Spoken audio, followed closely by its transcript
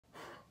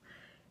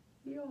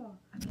Yeah.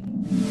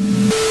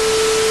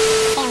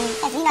 Family,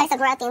 because you know it's a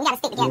girl thing. We gotta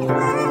stick together.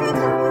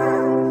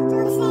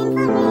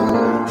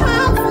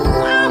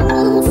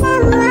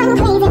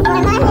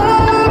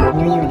 I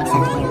knew you would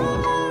accept me,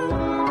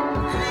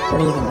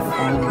 believe in you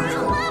before anyone else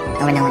would,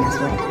 or when no one else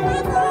would.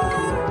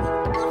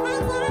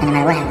 And no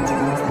matter what happens, you'll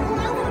always love me.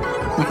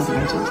 Nothing can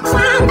ever change.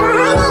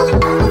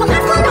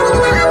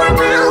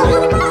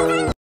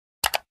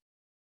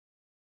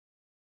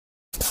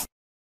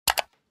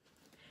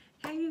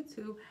 Hey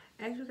YouTube,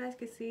 as you guys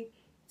can see,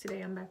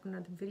 today I'm back with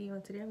another video,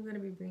 and today I'm going to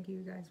be bringing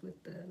you guys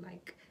with the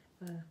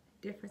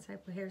different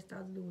type of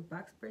hairstyles to do with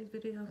box braids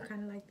video,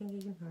 kind of like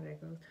thinking, you know how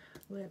that goes.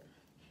 But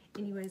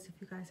anyways, if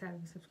you guys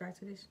haven't subscribed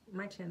to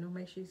my channel,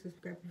 make sure you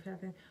subscribe. If you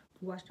haven't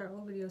watched our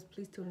old videos,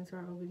 please tune into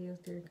our old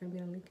videos. There's going to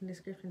be a link in the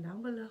description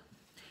down below.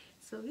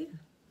 So yeah,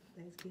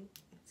 let's get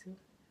into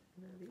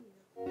the video.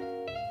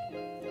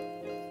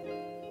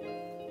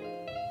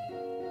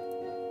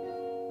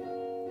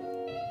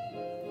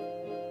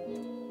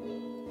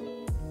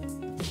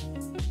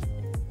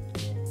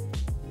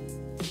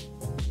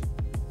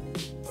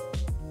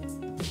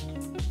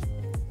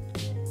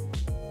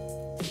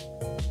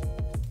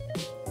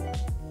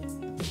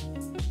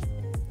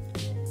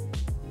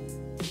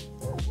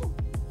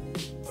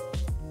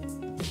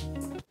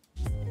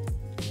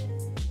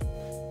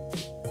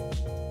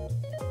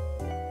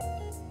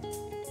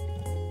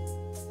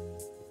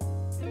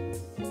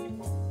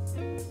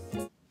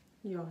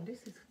 Y'all,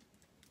 this is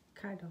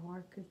kind of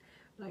hard because,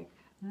 like,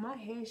 my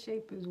head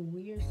shape is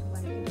weird, so,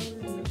 like, it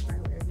doesn't really look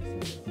right with every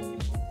single thing.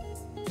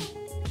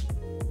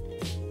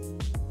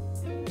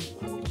 I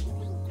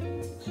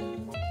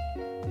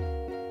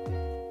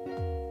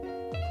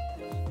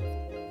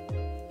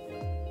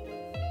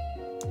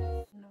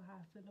don't know how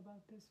I feel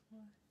about this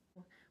one,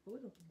 but we're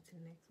going to get to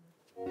the next one.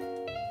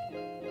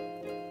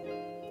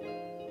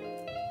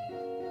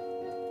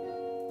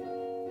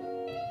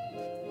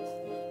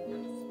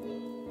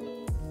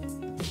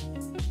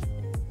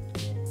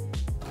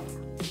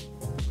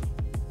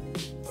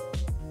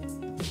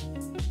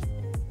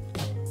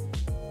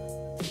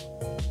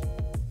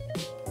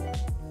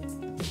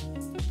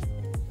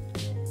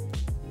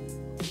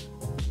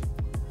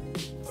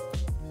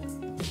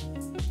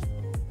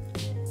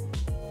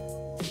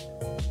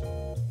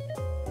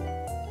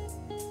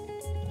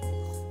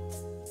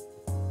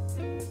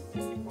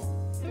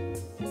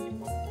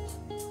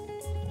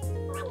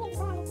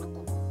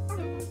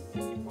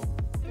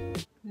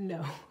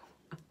 No.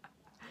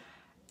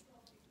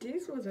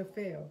 This was a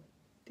fail.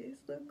 This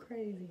look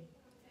crazy.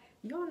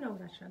 Y'all know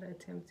what I try to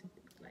attempt to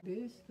do. Like,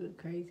 this look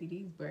crazy.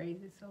 These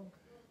braids are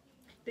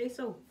they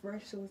so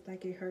fresh, so it's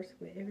like it hurts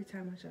but every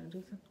time I try to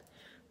do something.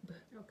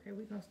 But okay,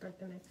 we're gonna start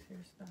the next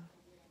hairstyle.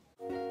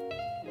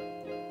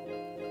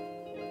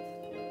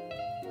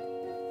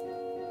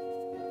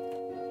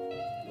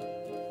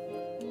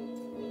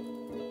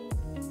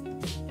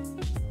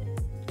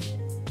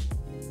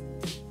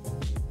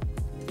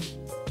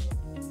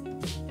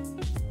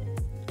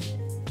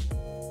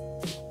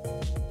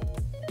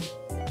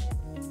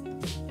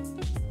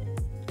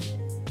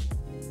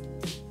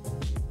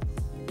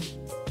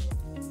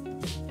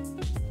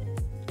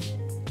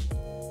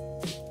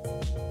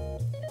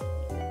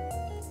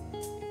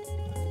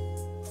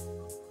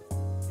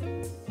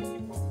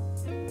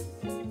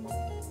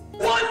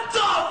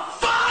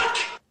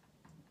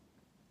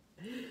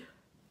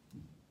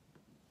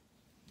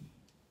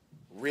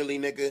 Really,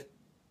 nigga?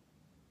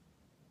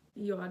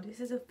 Y'all, this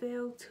is a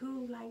fail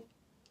too. Like,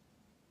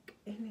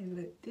 and then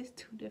look, this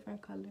two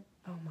different colors.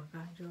 Oh my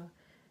god, y'all.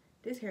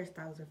 This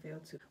hairstyle is a fail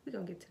too. We're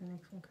gonna get to the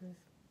next one because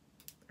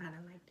I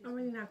don't like this. I'm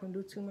really not gonna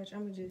do too much.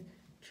 I'm gonna just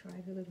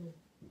try the little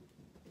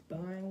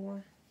bun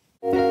one.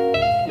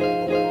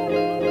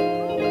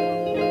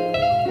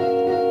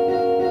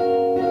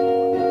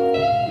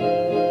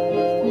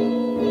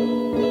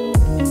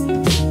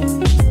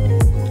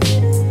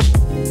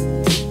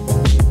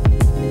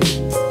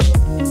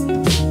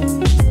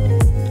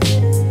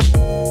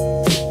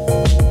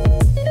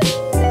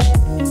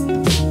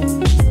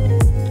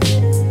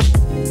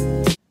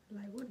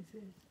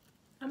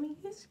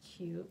 It's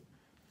cute.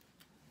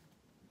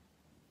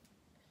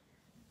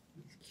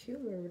 It's cute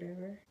or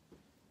whatever.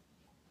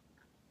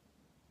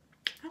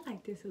 I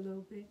like this a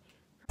little bit.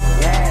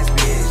 Yes,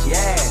 bitch,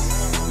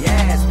 yes.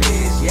 Yes,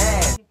 bitch,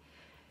 yes.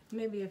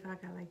 Maybe if I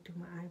got like do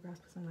my eyebrows,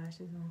 put some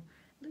lashes on.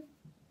 Look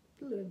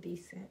a little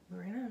decent.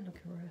 Right now I'm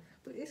looking rough,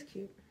 but it's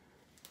cute.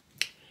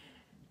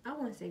 I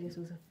wouldn't say this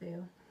was a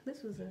fail.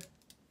 This was a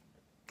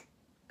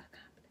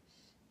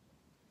accomplish.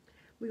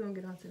 We're gonna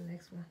get on to the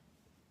next one.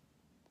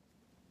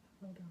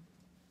 Hold on.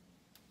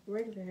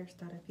 Regular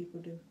hairstyle that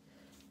people do.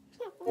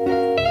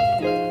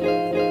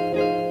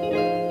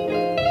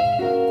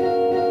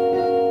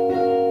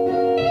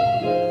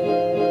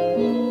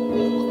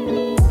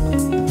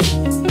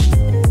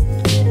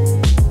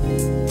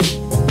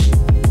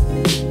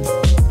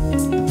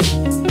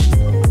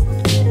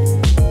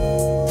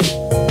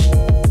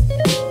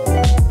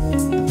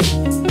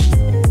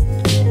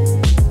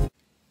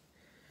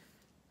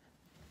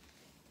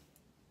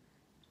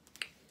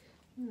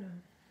 No.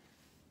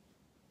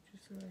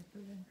 a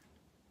regular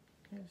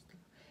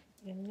hairstyle.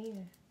 And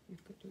then you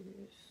could do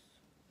this.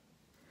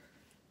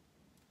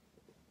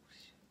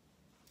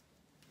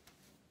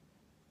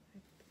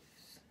 Like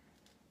this.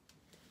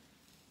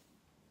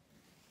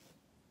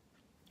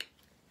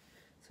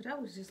 So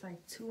that was just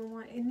like 2 in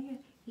 1. And then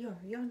y'all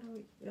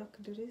know y'all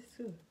could do this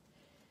too.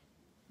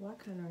 Well,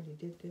 I kinda already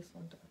did this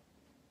one though.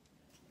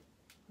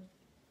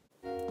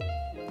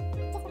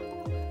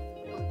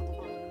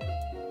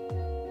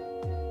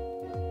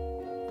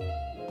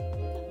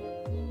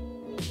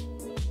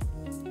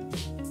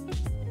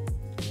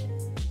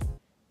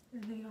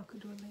 And then y'all could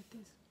do it like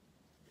this.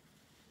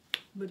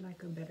 But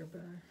like a better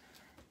bun.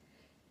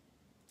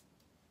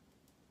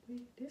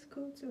 This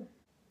cool too.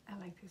 I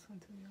like this one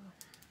too, y'all.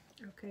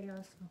 Okay,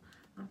 y'all, so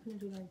I'm gonna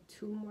do like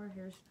 2 more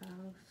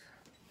hairstyles.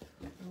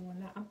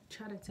 I'm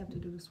trying to attempt to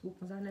do the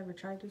swoop ones. I never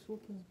tried the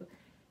swoop ones, but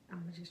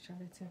I'm gonna just try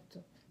to attempt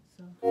to.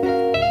 So.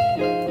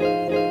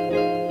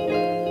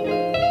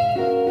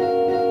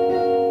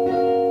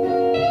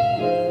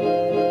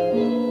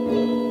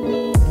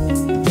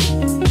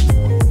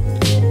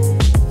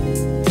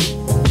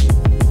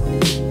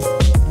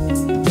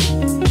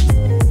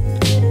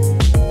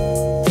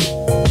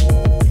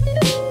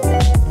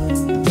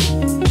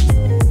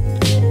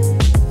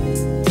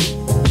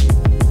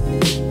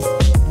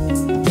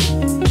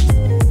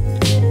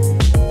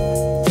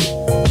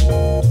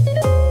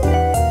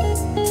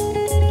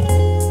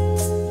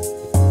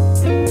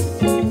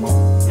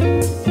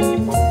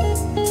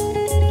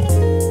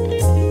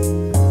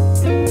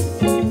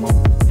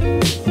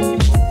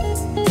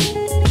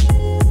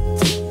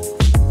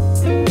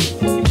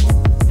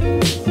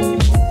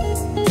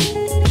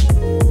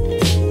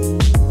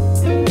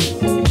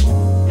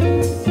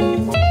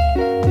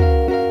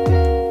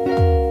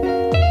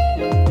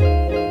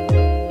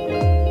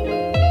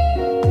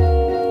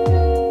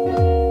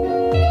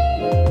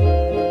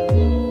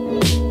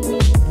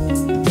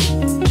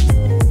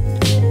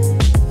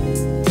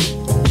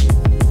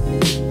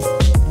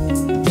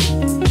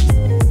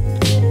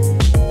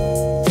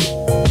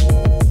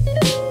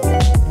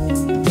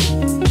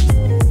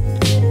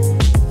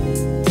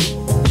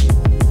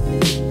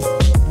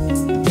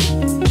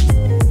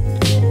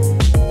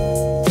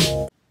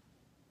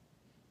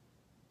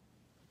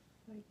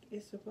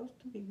 It's supposed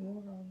to be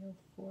more on your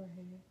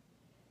forehead.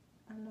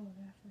 I know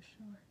that for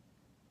sure.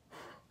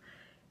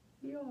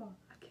 Y'all,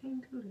 I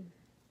can't do this.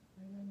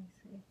 Wait, let me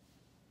see.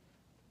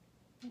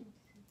 Let me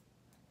see.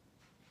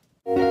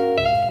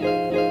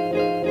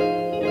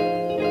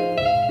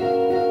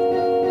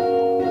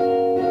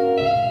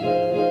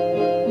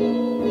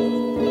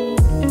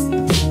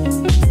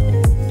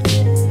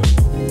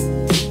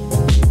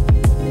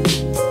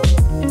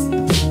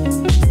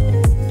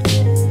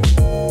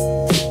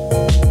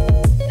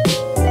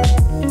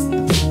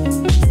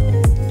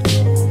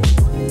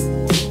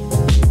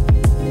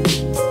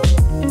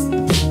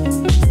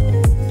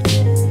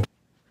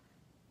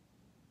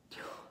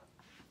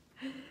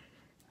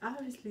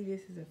 Obviously,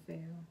 this is a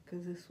fail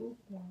because the swoop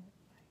won't.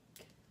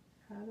 Like,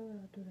 how do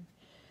I do that?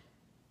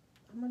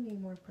 I'm gonna need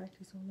more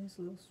practice on this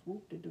little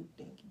swoop to do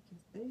thingy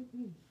because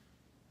baby.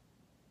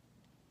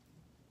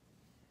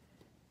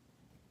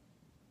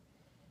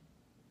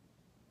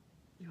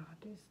 Y'all,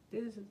 this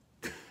is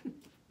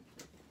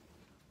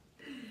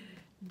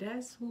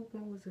that swoop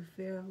one was a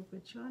fail,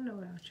 but y'all know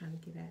what I was trying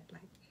to get at.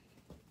 Like,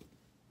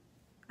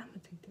 I'm gonna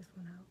take this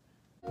one out.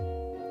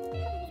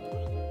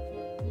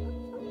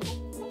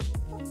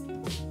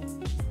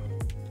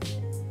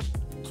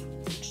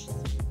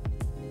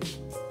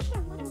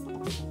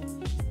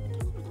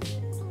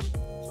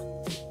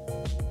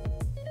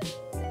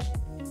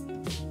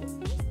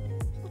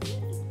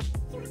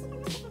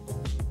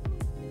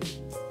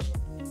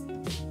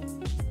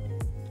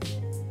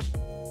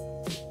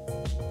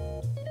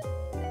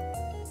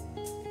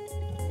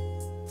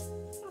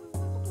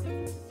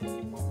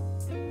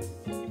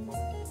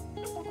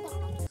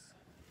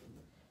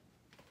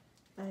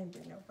 I ain't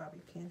got no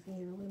bobby pins in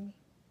here with me.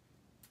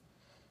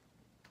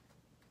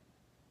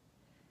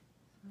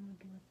 So I'm gonna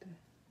do it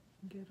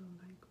the ghetto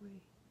like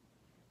way.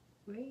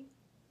 Wait,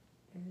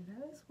 is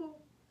that a swoop?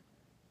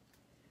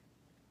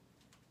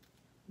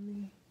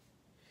 Me.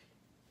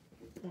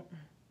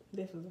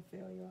 This was a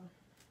fail, y'all.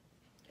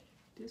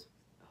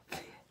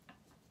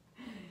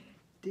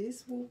 This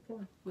swoop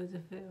one was a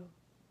fail.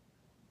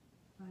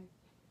 Like,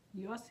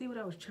 y'all see what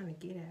I was trying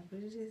to get at, but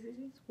it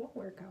just won't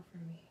work out for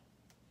me.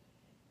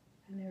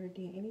 I never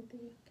did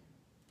anything.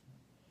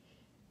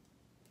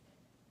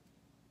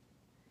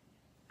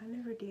 I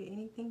never did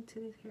anything to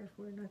this hair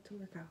for it not to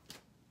work out.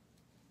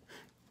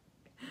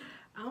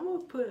 I'm gonna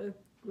put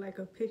like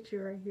a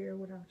picture right here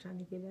what I'm trying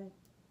to get at.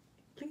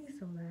 Please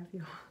don't laugh,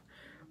 y'all,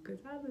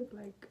 because I look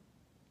like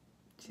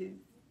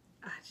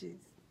I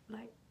just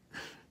like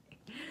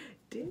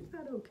this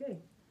not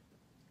okay.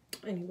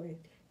 Anyway,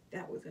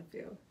 that was a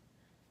fail.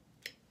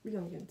 We're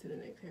gonna get into the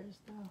next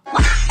hairstyle.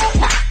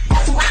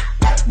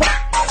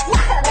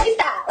 Let me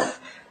stop.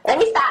 Let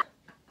me stop.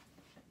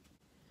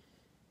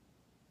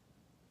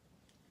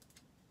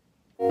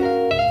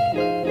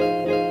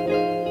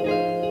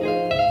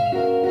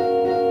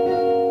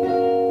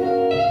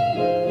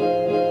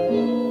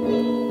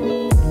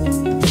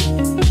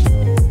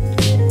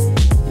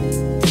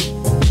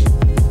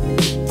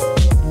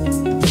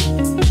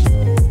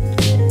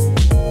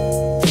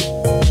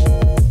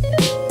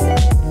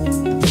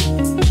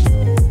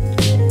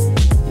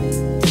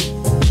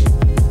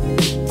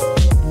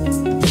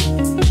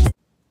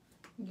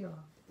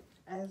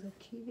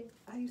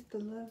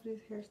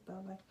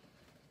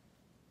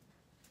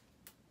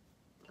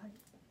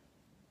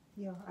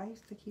 Yo, I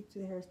used to keep to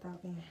the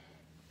hairstyle and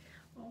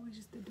always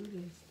used to do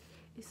this.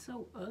 It's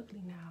so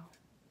ugly now,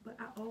 but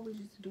I always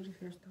used to do this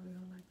hairstyle, yo.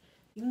 Like,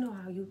 you know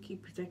how you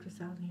keep protective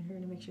styles in your hair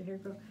to make your hair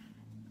grow.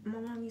 My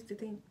mom used to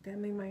think that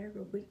made my hair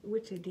grow,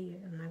 which it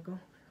did. I'm not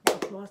gonna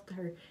applause to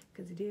her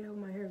because it did help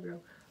my hair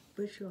grow.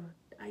 But yo,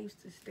 I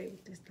used to stay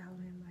with this style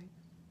and like,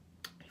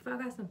 if I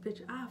got some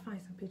pictures, I'll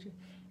find some pictures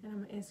and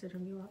I'm gonna insert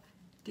them, y'all.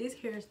 This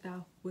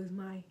hairstyle was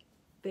my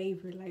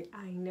favorite. Like,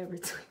 I ain't never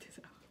took this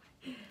out.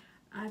 Like,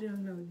 I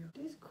don't know, yo.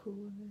 This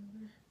cool.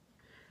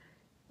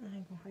 I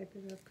ain't gonna hype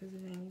it up because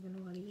it ain't even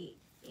all it.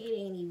 It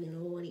ain't even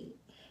all it.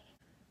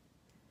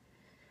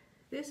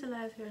 This is the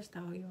last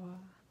hairstyle, y'all.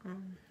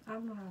 I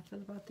don't know how I feel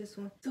about this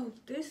one. So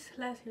this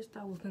last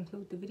hairstyle will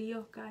conclude the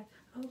video, guys.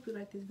 I hope you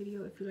like this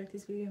video. If you like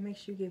this video, make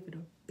sure you give it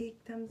a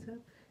big thumbs up.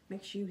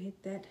 Make sure you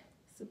hit that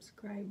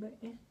subscribe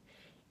button.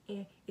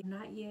 And if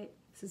not yet,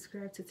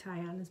 subscribe to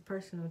Tiana's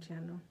personal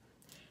channel.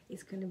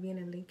 It's going to be in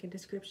the link in the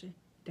description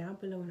down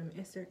below, and I'm going to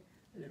insert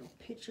a little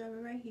picture of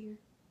it right here.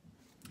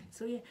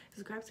 So yeah,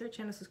 subscribe to her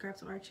channel, subscribe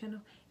to our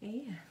channel, and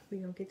yeah,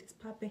 we're going to get this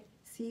popping.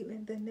 See you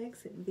in the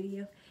next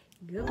video.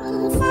 Goodbye. I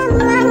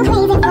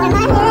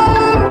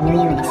knew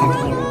you would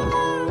accept me.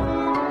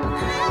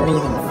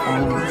 Believe in me before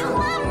anyone else did.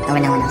 Or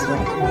when no one else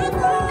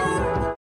would.